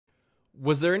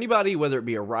Was there anybody, whether it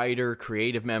be a writer,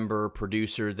 creative member,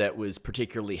 producer, that was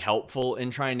particularly helpful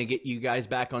in trying to get you guys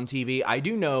back on TV? I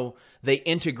do know they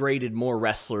integrated more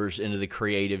wrestlers into the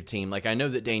creative team. Like, I know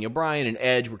that Daniel Bryan and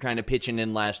Edge were kind of pitching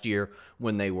in last year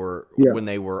when they were Yeah.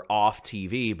 off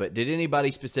TV. But did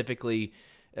anybody specifically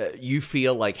you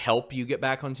feel like help you get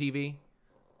back on TV?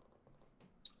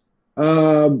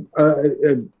 Um, uh,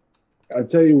 I'll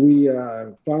tell you, we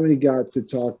finally got to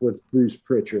talk with Bruce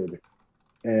Pritchard.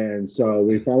 And so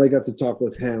we finally got to talk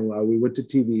with him. We went to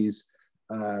TVs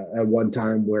at one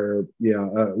time where,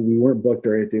 we weren't booked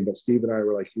or anything, but Steve and I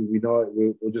were like, we know it.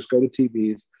 We'll just go to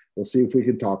TVs. We'll see if we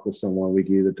can talk with someone. We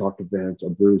can either talk to Vince or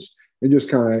Bruce and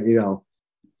just kind of,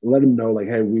 let him know like,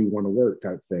 hey, we want to work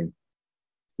type thing.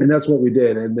 And that's what we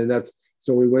did. And then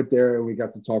so we went there and we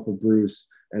got to talk with Bruce.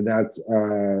 And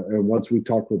and once we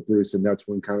talked with Bruce, and that's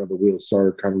when kind of the wheels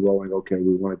started kind of rolling. Okay,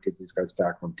 we want to get these guys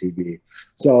back on TV.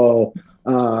 So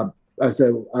I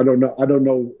said, I don't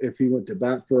know if he went to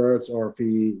bat for us or if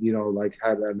he, like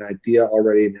had an idea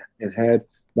already in head.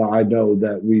 But I know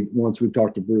that once we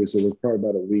talked to Bruce, it was probably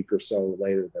about a week or so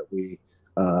later that we,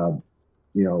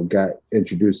 got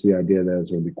introduced to the idea that it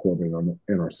was going to be Corbin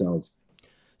in ourselves.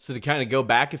 So to kind of go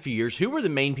back a few years, who were the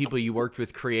main people you worked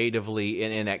with creatively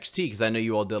in NXT? Because I know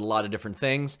you all did a lot of different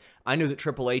things. I know that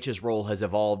Triple H's role has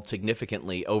evolved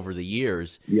significantly over the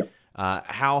years. Yeah.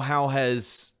 How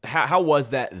was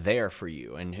that there for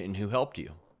you, and who helped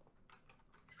you?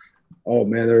 Oh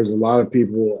man, there's a lot of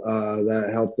people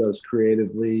that helped us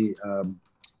creatively.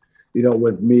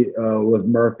 With me, with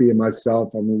Murphy and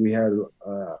myself. I mean, we had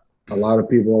a lot of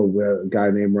people. A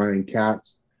guy named Ryan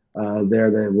Katz. There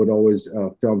that would always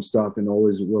film stuff and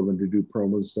always willing to do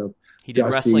promos and stuff. He did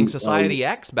Wrestling Society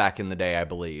X back in the day, I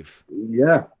believe.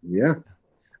 Yeah.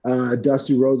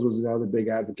 Dusty Rhodes was another big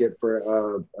advocate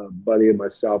for Buddy and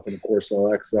myself, and of course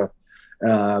Alexa.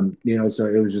 So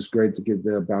it was just great to get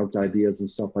the bounce ideas and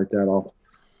stuff like that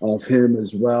off him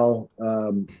as well.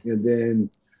 And then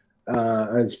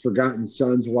as Forgotten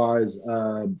Sons wise,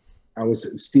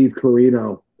 Steve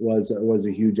Carino was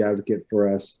a huge advocate for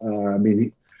us.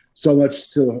 So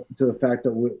much to the fact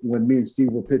that when me and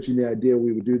Steve were pitching the idea,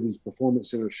 we would do these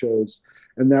performance center shows,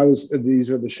 and these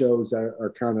are the shows that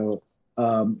are kind of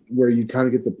where you kind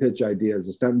of get the pitch ideas.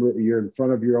 It's not you're in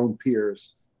front of your own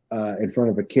peers, in front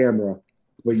of a camera,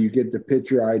 but you get to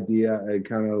pitch your idea and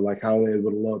kind of like how it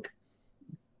would look,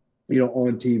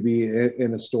 on TV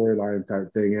in a storyline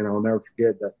type thing. And I'll never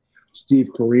forget that Steve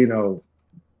Carino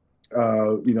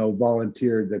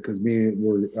volunteered that because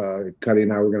Cuddy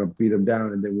and I were going to beat him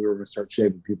down, and then we were going to start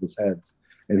shaving people's heads.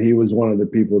 And he was one of the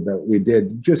people that we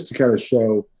did just to kind of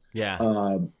show,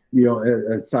 a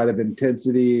side of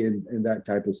intensity and that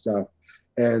type of stuff.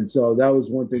 And so that was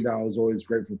one thing that I was always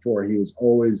grateful for. He was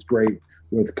always great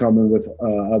with coming with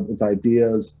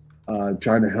ideas,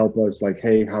 trying to help us like,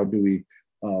 hey, how do we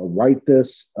write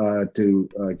this to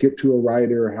get to a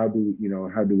writer? How do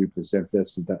we present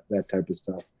this and that type of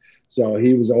stuff? So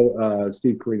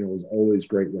Steve Carino was always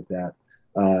great with that.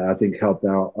 I think helped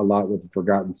out a lot with the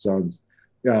Forgotten Sons.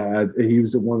 He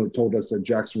was the one that told us that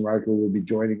Jackson Riker would be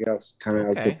joining us, kind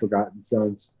of as the Forgotten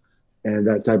Sons, and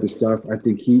that type of stuff. I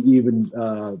think he even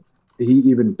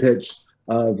pitched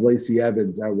Lacey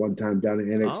Evans at one time down at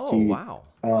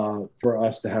NXT for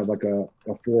us to have like a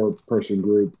 4-person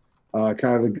group,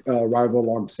 kind of rival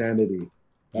along Sanity,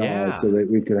 so that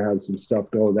we could have some stuff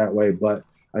going that way. But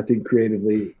I think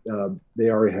creatively, they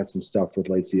already had some stuff with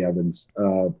Lacey Evans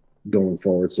going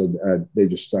forward. So they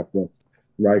just stuck with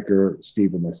Riker,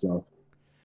 Steve, and myself.